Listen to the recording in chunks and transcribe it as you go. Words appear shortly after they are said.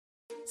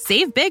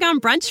Save big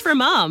on brunch for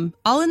mom,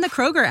 all in the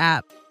Kroger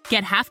app.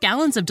 Get half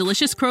gallons of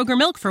delicious Kroger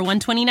milk for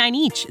 $1.29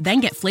 each.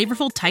 Then get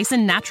flavorful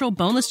Tyson natural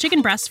boneless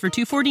chicken breasts for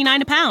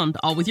 $2.49 a pound,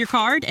 all with your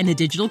card and a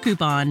digital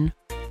coupon.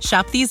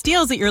 Shop these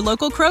deals at your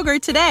local Kroger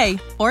today,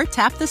 or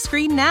tap the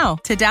screen now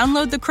to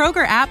download the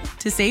Kroger app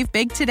to save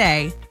big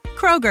today.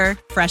 Kroger,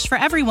 fresh for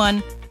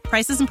everyone.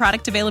 Prices and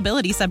product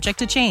availability subject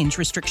to change.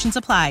 Restrictions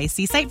apply.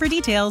 See site for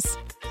details.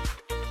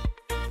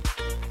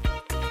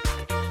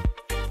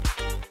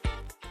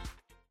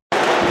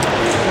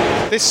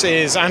 This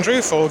is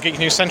Andrew for Geek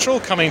News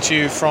Central, coming to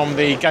you from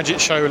the Gadget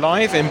Show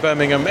live in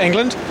Birmingham,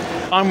 England.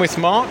 I'm with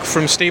Mark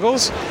from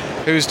Stebles,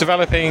 who's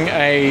developing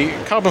a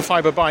carbon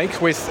fibre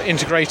bike with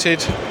integrated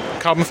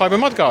carbon fibre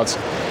mudguards.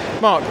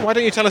 Mark, why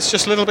don't you tell us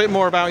just a little bit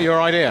more about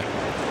your idea?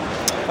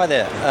 Hi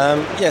there.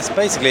 Yes,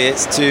 basically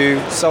it's to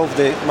solve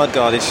the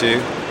mudguard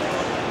issue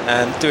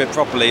and do it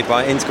properly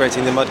by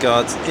integrating the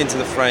mudguards into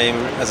the frame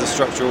as a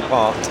structural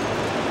part,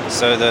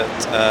 so that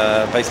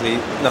basically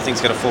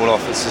nothing's going to fall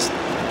off.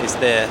 It's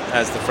there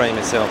as the frame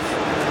itself.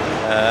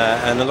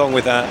 And along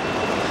with that,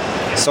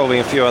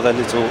 solving a few other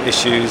little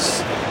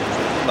issues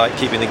like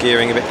keeping the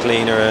gearing a bit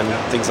cleaner and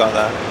things like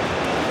that.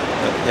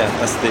 But yeah,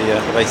 that's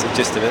the basic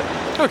gist of it.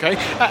 Okay,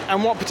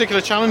 and what particular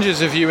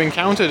challenges have you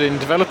encountered in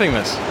developing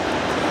this?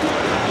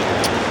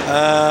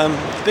 The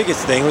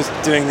biggest thing was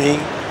doing the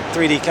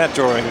 3D CAD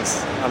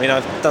drawings. I mean,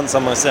 I've done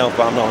some myself,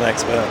 but I'm not an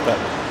expert, but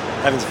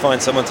having to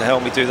find someone to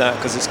help me do that,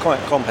 because it's quite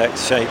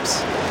complex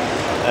shapes,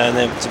 and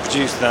then to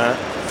produce that,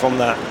 from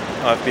that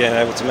I've been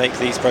able to make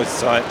these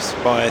prototypes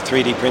by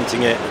 3D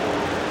printing it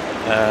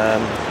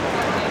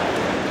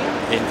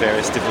in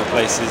various different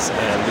places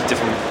and with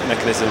different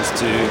mechanisms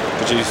to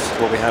produce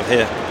what we have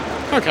here.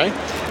 Okay,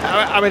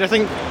 I mean, I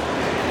think,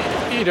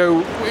 you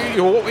know,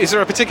 is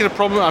there a particular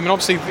problem? I mean,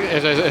 obviously,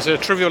 as a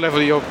trivial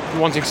level, you're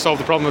wanting to solve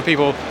the problem of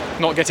people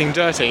not getting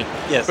dirty.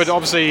 Yes. But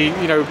obviously,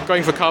 you know,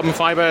 going for carbon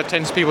fibre,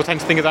 people tend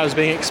to think of that as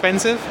being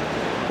expensive.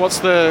 What's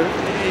the,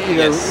 you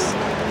know... Yes.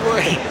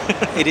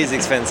 It is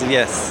expensive,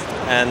 yes.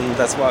 And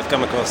that's what I've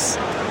come across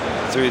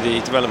through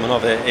the development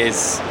of it,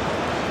 is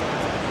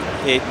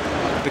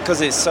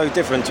because it's so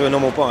different to a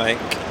normal bike,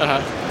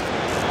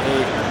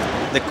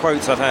 the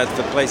quotes I've had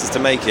for places to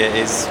make it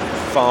is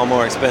far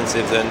more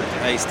expensive than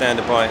a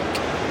standard bike.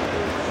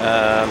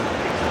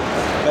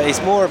 But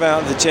it's more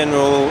about the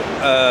general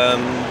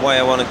way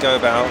I want to go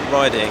about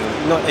riding.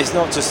 It's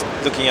not just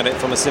looking at it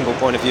from a simple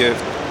point of view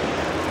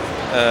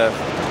of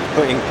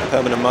putting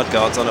permanent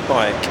mudguards on a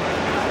bike.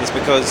 It's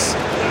because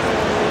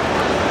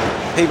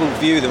people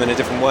view them in a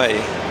different way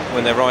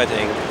when they're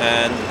riding,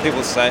 and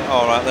people say,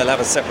 all right, they'll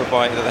have a separate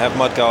bike that they have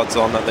mudguards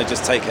on that they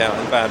just take out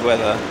in bad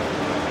weather.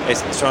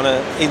 It's trying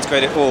to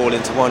integrate it all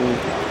into one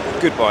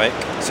good bike,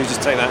 so you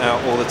just take that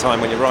out all the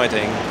time when you're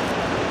riding.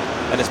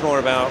 And it's more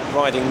about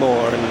riding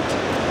more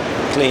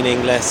and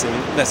cleaning less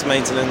and less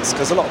maintenance,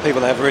 because a lot of people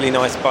have a really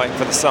nice bike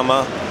for the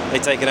summer, they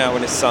take it out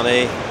when it's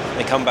sunny,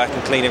 they come back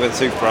and clean it with a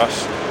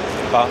toothbrush.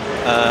 But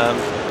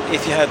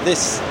if you had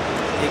this,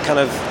 it kind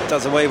of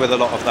does away with a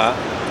lot of that,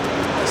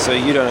 so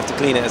you don't have to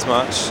clean it as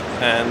much,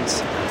 and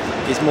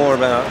it's more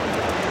about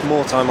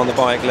more time on the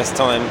bike, less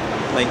time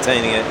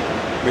maintaining it,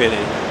 really,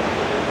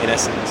 in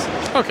essence.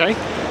 Okay,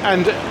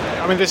 and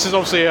I mean, this is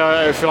obviously,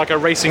 I feel like a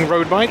racing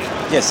road bike?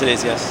 Yes, it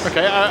is, yes.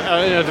 Okay,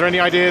 are there any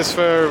ideas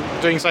for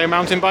doing, say, a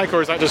mountain bike, or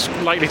is that just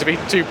likely to be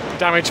too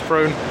damage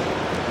prone?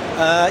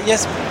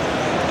 Yes,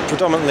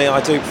 predominantly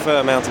I do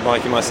prefer mountain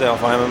biking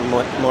myself. I am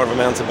more of a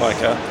mountain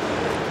biker.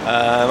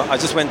 I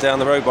just went down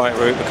the road bike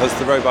route because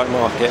the road bike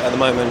market at the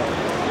moment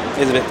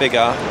is a bit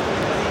bigger,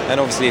 and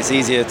obviously it's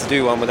easier to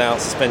do one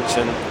without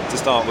suspension to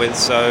start with,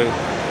 so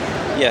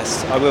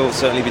yes, I will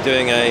certainly be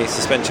doing a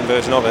suspension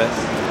version of it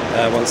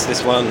once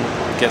this one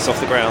gets off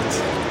the ground.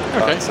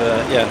 Okay.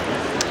 But, yeah.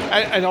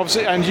 And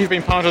obviously, and you've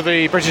been part of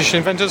the British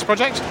Inventors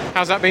Project.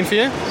 How's that been for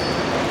you?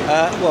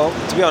 Well,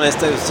 to be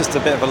honest, it was just a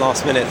bit of a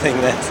last minute thing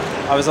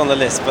that I was on the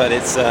list, but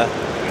it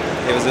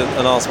was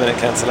a last minute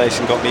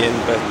cancellation got me in,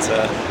 but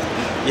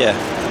yeah.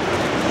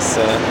 It's,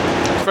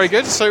 very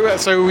good.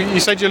 So you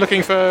said you're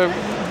looking for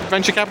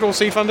venture capital,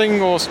 seed funding,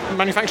 or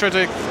manufacturer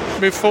to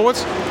move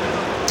forwards?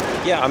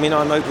 Yeah, I mean,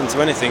 I'm open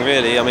to anything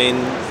really. I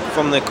mean,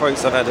 from the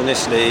quotes I've had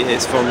initially,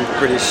 it's from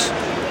British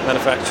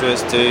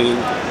manufacturers to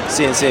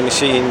CNC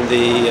machine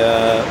the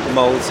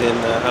moulds in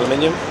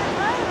aluminium,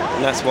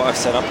 and that's what I've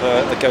set up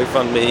a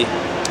GoFundMe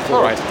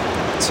for,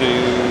 to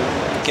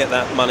get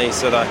that money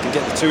so that I can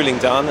get the tooling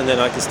done, and then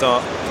I can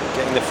start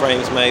getting the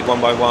frames made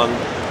one by one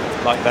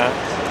like that,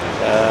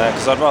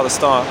 because I'd rather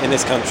start in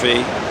this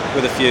country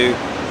with a few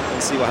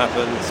and see what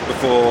happens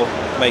before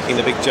making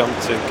the big jump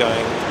to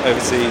going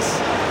overseas.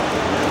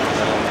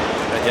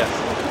 Yeah.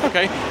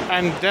 Okay,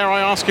 and dare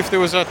I ask if there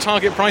was a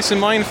target price in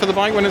mind for the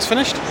bike when it's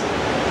finished?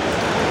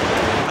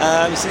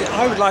 See,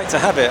 I would like to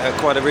have it at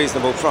quite a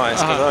reasonable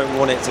price, because I don't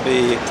want it to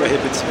be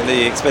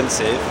prohibitively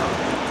expensive.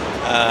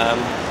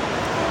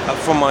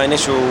 From my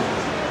initial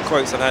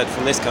quotes I've had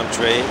from this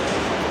country,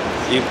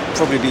 you'd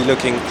probably be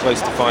looking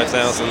close to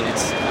 5,000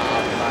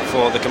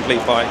 for the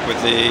complete bike with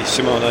the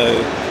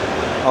Shimano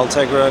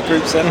Ultegra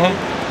group set.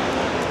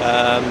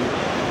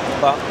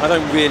 But I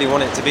don't really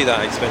want it to be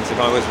that expensive.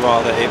 I would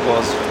rather it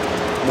was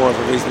more of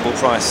a reasonable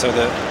price so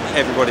that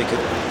everybody could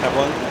have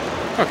one.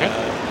 Okay.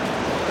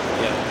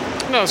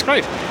 No, that's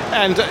great.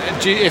 And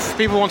if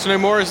people want to know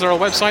more, is there a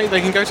website they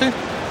can go to?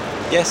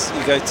 Yes,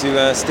 you go to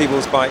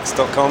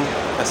steblesbikes.com.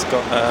 That's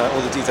got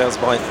all the details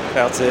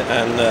about it,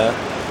 and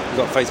we've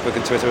got Facebook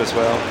and Twitter as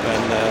well,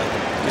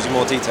 and gives you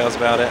more details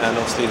about it, and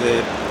obviously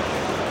the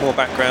more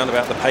background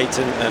about the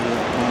patent and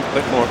a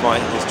bit more of my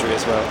history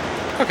as well.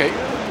 Okay,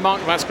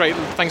 Mark, that's great.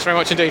 Thanks very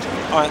much indeed.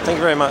 All right, thank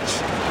you very much.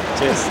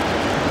 Cheers.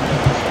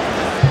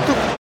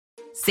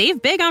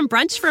 Save big on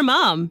brunch for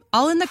mom,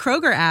 all in the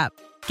Kroger app.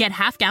 Get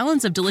half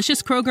gallons of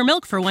delicious Kroger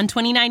milk for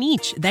 $1.29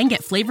 each. Then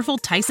get flavorful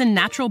Tyson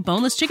natural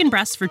boneless chicken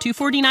breasts for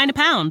 $2.49 a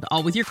pound,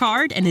 all with your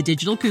card and a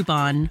digital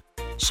coupon.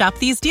 Shop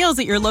these deals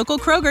at your local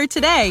Kroger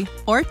today,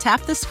 or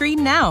tap the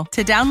screen now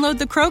to download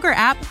the Kroger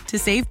app to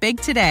save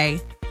big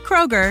today.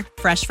 Kroger,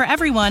 fresh for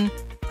everyone.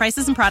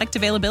 Prices and product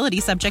availability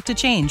subject to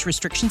change.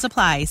 Restrictions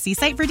apply. See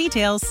site for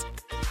details.